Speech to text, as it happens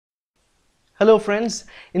Hello friends,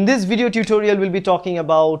 in this video tutorial we'll be talking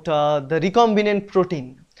about the recombinant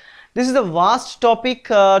protein. This is a vast topic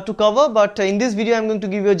to cover, but in this video I'm going to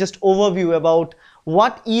give you just overview about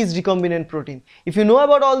what is recombinant protein. If you know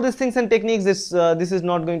about all these things and techniques, this is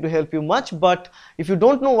not going to help you much, but if you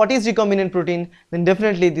don't know what is recombinant protein, then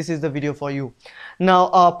definitely this is the video for you.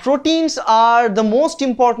 Now proteins are the most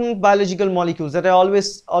important biological molecules that I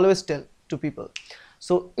always tell to people.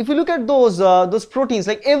 So if you look at those proteins,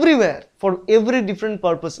 like everywhere for every different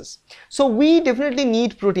purposes. So we definitely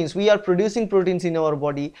need proteins. We are producing proteins in our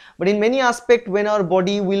body, but in many aspects when our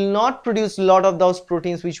body will not produce a lot of those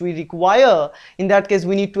proteins which we require, in that case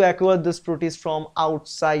we need to acquire those proteins from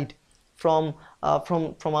outside, from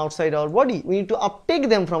outside our body. We need to uptake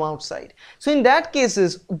them from outside. So in that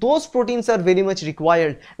cases those proteins are very much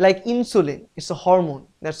required, like insulin. It's a hormone,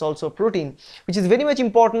 that's also a protein which is very much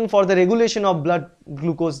important for the regulation of blood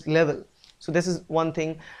glucose level. So this is one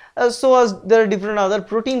thing. So as there are different other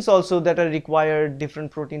proteins also that are required,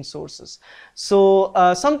 different protein sources. So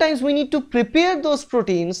sometimes we need to prepare those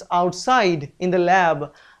proteins outside in the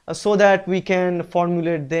lab so that we can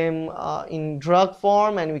formulate them in drug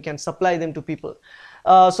form and we can supply them to people.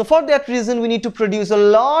 So for that reason we need to produce a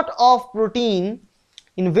lot of protein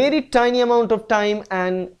in very tiny amount of time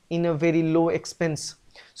and in a very low expense.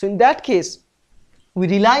 So in that case we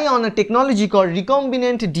rely on a technology called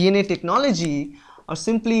recombinant DNA technology, or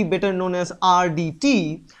simply better known as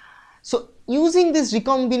RDT. So using this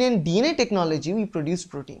recombinant DNA technology we produce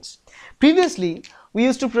proteins. Previously we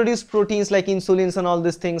used to produce proteins like insulins and all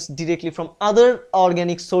these things directly from other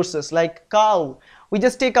organic sources like cow. We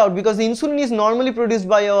just take out, because the insulin is normally produced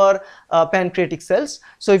by our pancreatic cells.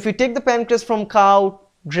 So if we take the pancreas from cow,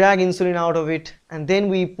 drag insulin out of it, and then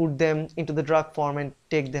we put them into the drug form and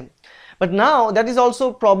take them. But now that is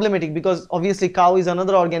also problematic, because obviously cow is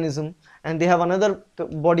another organism and they have another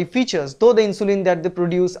body features, though the insulin that they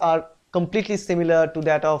produce are completely similar to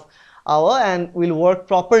that of our and will work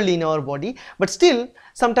properly in our body, but still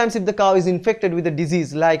sometimes if the cow is infected with a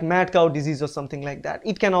disease like mad cow disease or something like that,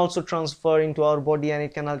 it can also transfer into our body and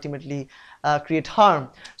it can ultimately create harm.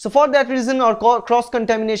 So for that reason, or cross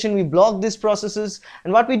contamination, we block these processes,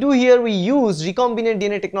 and what we do here, we use recombinant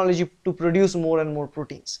DNA technology to produce more and more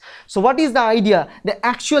proteins. So what is the idea? The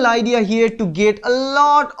actual idea here to get a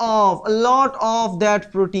lot of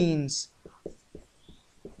that proteins,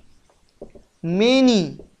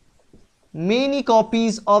 many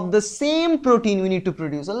copies of the same protein we need to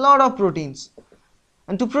produce, a lot of proteins.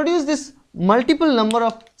 And to produce this multiple number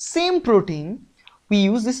of same protein, we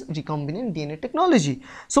use this recombinant DNA technology.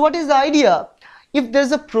 So what is the idea? If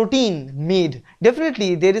there's a protein made,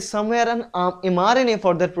 definitely there is somewhere an mRNA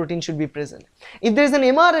for that protein should be present. If there is an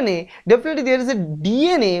mRNA, definitely there is a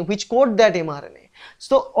DNA which code that mRNA.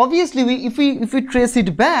 So obviously if we trace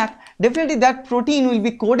it back, definitely that protein will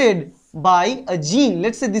be coded by a gene.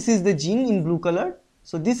 Let's say this is the gene in blue color.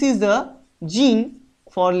 So this is the gene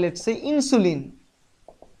for, let's say, insulin.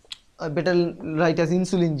 Better write as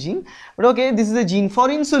insulin gene, but okay, this is a gene for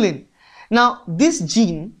insulin. Now this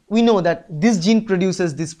gene, we know that this gene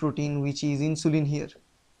produces this protein which is insulin here.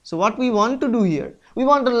 So what we want to do here, we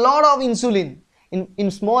want a lot of insulin in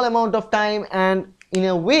small amount of time and in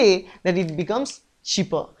a way that it becomes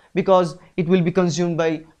cheaper, because it will be consumed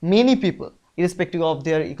by many people irrespective of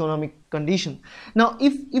their economic condition. Now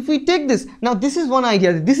if we take this, now this is one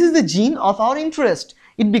idea, this is the gene of our interest,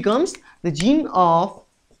 it becomes the gene of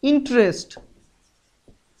interest.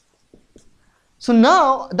 So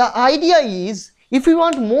now the idea is, if we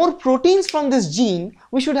want more proteins from this gene,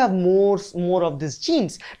 we should have more of these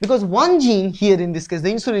genes, because one gene here, in this case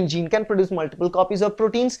the insulin gene, can produce multiple copies of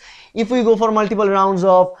proteins. If we go for multiple rounds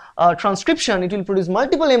of transcription, it will produce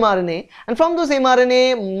multiple mRNA, and from those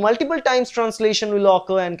mRNA multiple times translation will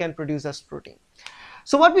occur and can produce as protein.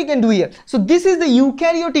 So what we can do here, so this is the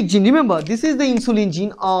eukaryotic gene, remember this is the insulin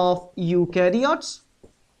gene of eukaryotes.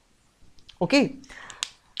 Okay,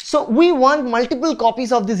 so we want multiple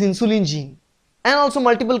copies of this insulin gene and also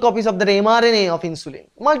multiple copies of the mRNA of insulin,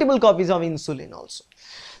 multiple copies of insulin also.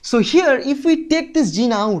 So here if we take this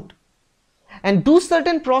gene out and do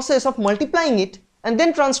certain process of multiplying it and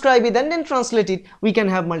then transcribe it and then translate it, we can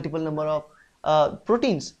have multiple number of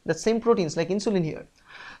proteins, the same proteins like insulin here.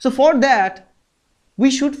 So for that we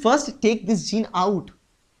should first take this gene out,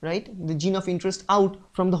 right, the gene of interest out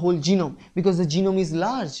from the whole genome, because the genome is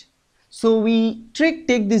large. So we take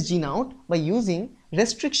this gene out by using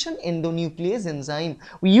restriction endonuclease enzyme.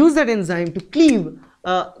 We use that enzyme to cleave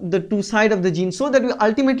the two sides of the gene so that we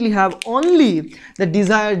ultimately have only the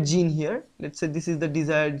desired gene here. Let's say this is the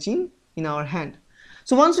desired gene in our hand.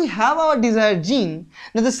 So once we have our desired gene,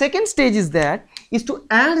 now the second stage is to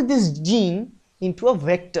add this gene into a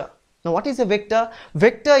vector. Now what is a vector?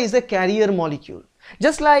 Vector is a carrier molecule.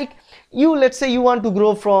 Just like you, let's say you want to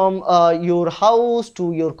grow from your house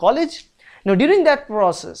to your college. Now during that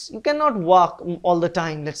process, you cannot walk all the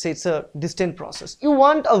time. Let's say it's a distant process. You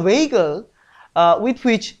want a vehicle with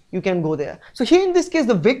which you can go there. So here in this case,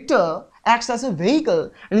 the vector acts as a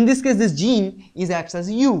vehicle, and in this case this gene acts as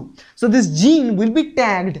you. So this gene will be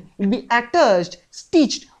tagged, will be attached,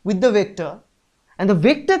 stitched with the vector, and the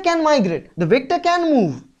vector can migrate, the vector can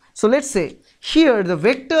move. So let's say here the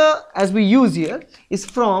vector as we use here is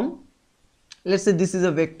from, let's say this is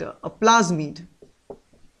a vector, a plasmid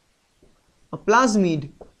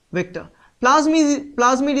vector.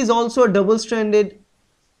 Plasmid is also a double-stranded,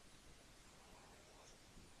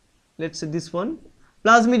 let's say this one.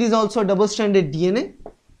 Plasmid is also a double-stranded DNA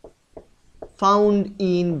found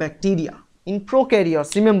in bacteria, in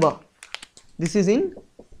prokaryotes. Remember, this is in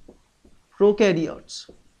prokaryotes.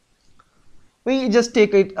 We just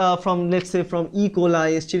take it from, let's say, from E.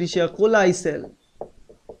 coli, Escherichia coli cell.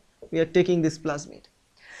 We are taking this plasmid.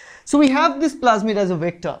 So we have this plasmid as a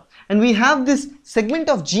vector, and we have this segment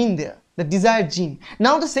of gene there, the desired gene.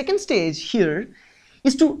 Now the second stage here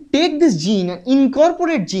is to take this gene and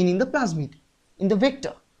incorporate gene in the plasmid, in the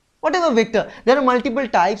vector. Whatever vector, there are multiple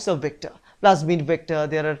types of vector. Plasmid vector,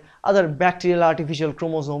 there are other bacterial artificial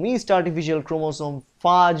chromosome, yeast artificial chromosome,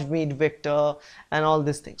 phage mid vector, and all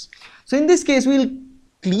these things. So in this case, we will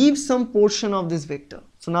cleave some portion of this vector.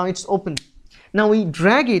 So now it's open. Now we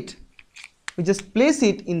drag it, we just place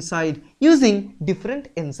it inside using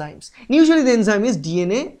different enzymes. And usually the enzyme is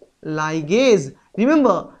DNA ligase.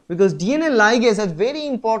 Remember, because DNA ligase has very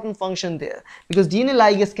important function there, because DNA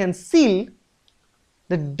ligase can seal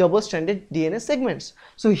the double-stranded DNA segments.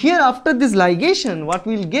 So here after this ligation, what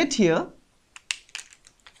we'll get here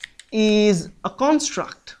is a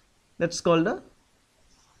construct. That's called a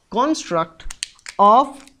construct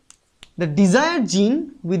of the desired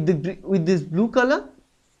gene with this blue color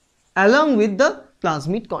along with the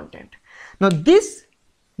plasmid content. Now this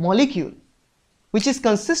molecule, which is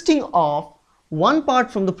consisting of one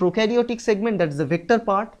part from the prokaryotic segment, that is the vector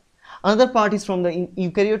part, another part is from the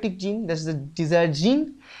eukaryotic gene, that is the desired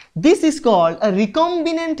gene. This is called a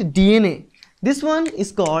recombinant DNA. This one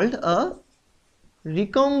is called a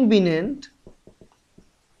recombinant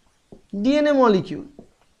DNA molecule.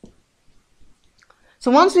 So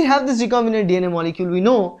once we have this recombinant DNA molecule, we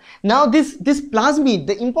know now this plasmid,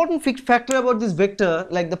 the important factor about this vector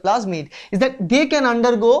like the plasmid is that they can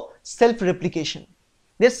undergo self-replication.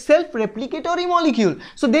 They're self-replicatory molecule,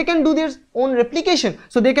 so they can do their own replication.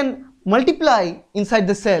 So they can multiply inside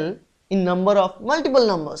the cell in multiple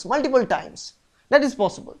numbers, multiple times. That is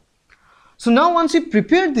possible. So now once we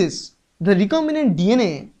prepare this, the recombinant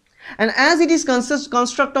DNA, and as it is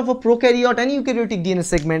construct of a prokaryote and eukaryotic DNA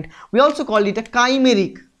segment, we also call it a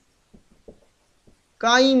chimeric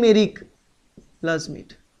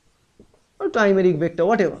plasmid or chimeric vector,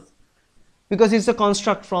 whatever, because it's a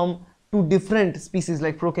construct from two different species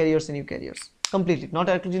like prokaryotes and eukaryotes. Completely, not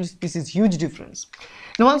actually species, huge difference.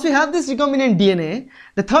 Now once we have this recombinant DNA,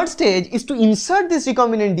 the third stage is to insert this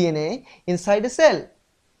recombinant DNA inside a cell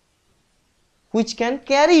which can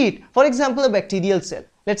carry it. For example, a bacterial cell,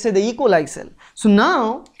 let's say the E. coli cell. So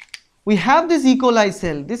now we have this E. coli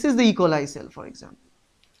cell. This is the E. coli cell, for example.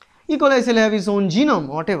 E. coli cell have its own genome,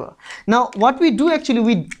 whatever. Now what we do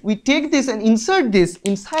actually, we take this and insert this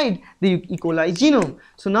inside the E. coli genome.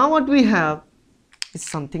 So now what we have is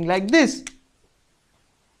something like this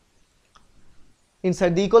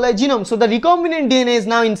inside the E. coli genome. So the recombinant DNA is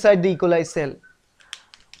now inside the E. coli cell.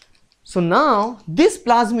 So now this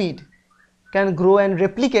plasmid can grow and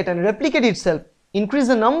replicate itself, increase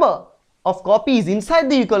the number of copies inside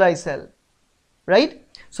the E. coli cell, right?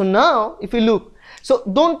 So now if you look, so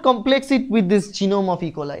don't complex it with this genome of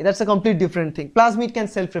E. coli, that's a complete different thing. Plasmid can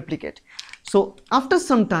self-replicate. So after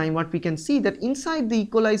some time what we can see that inside the E.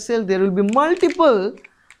 coli cell there will be multiple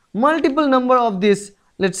number of this,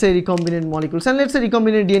 let's say recombinant molecules, and let's say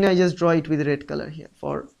recombinant DNA, I just draw it with red color here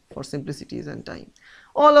for simplicities and time.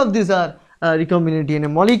 All of these are recombinant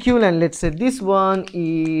DNA molecule, and let's say this one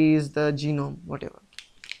is the genome, whatever.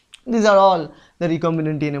 These are all the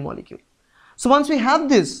recombinant DNA molecule. So once we have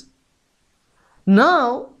this,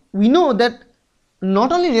 now we know that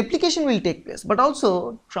not only replication will take place but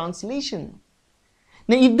also translation.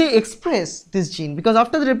 Now if they express this gene, because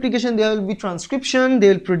after the replication there will be transcription, they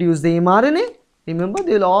will produce the mRNA. Remember,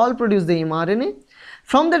 they will all produce the mRNA.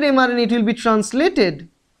 From that mRNA it will be translated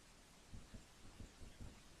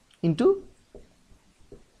into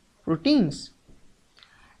proteins.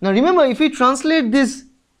 Now remember, if we translate this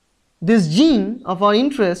gene of our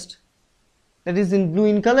interest, that is in blue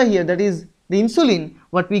in color here, that is the insulin,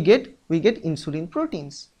 what we get? We get insulin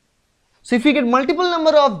proteins. So if we get multiple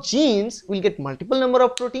number of genes, we'll get multiple number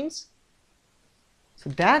of proteins. So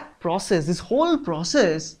that process, this whole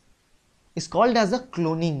process is called as a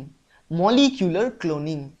cloning, molecular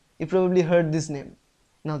cloning. You probably heard this name.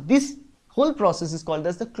 Now this whole process is called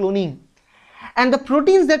as the cloning. And the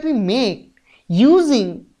proteins that we make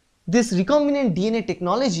using this recombinant DNA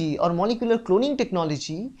technology or molecular cloning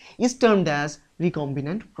technology is termed as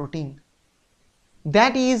recombinant protein.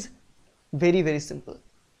 That is very, very simple.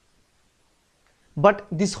 But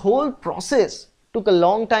this whole process took a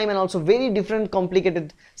long time and also very different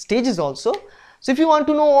complicated stages also. So if you want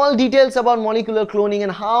to know all details about molecular cloning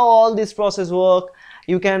and how all this process work,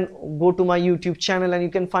 you can go to my YouTube channel and you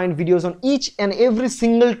can find videos on each and every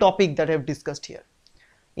single topic that I have discussed here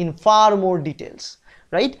in far more details,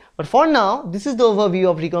 right? But for now, this is the overview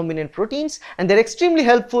of recombinant proteins, and they're extremely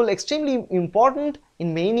helpful, extremely important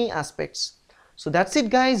in many aspects. So that's it,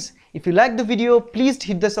 guys. If you like the video, please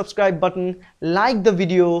hit the subscribe button, like the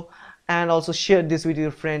video, and also share this with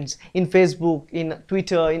your friends in Facebook, in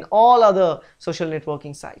Twitter, in all other social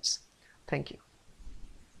networking sites. Thank you.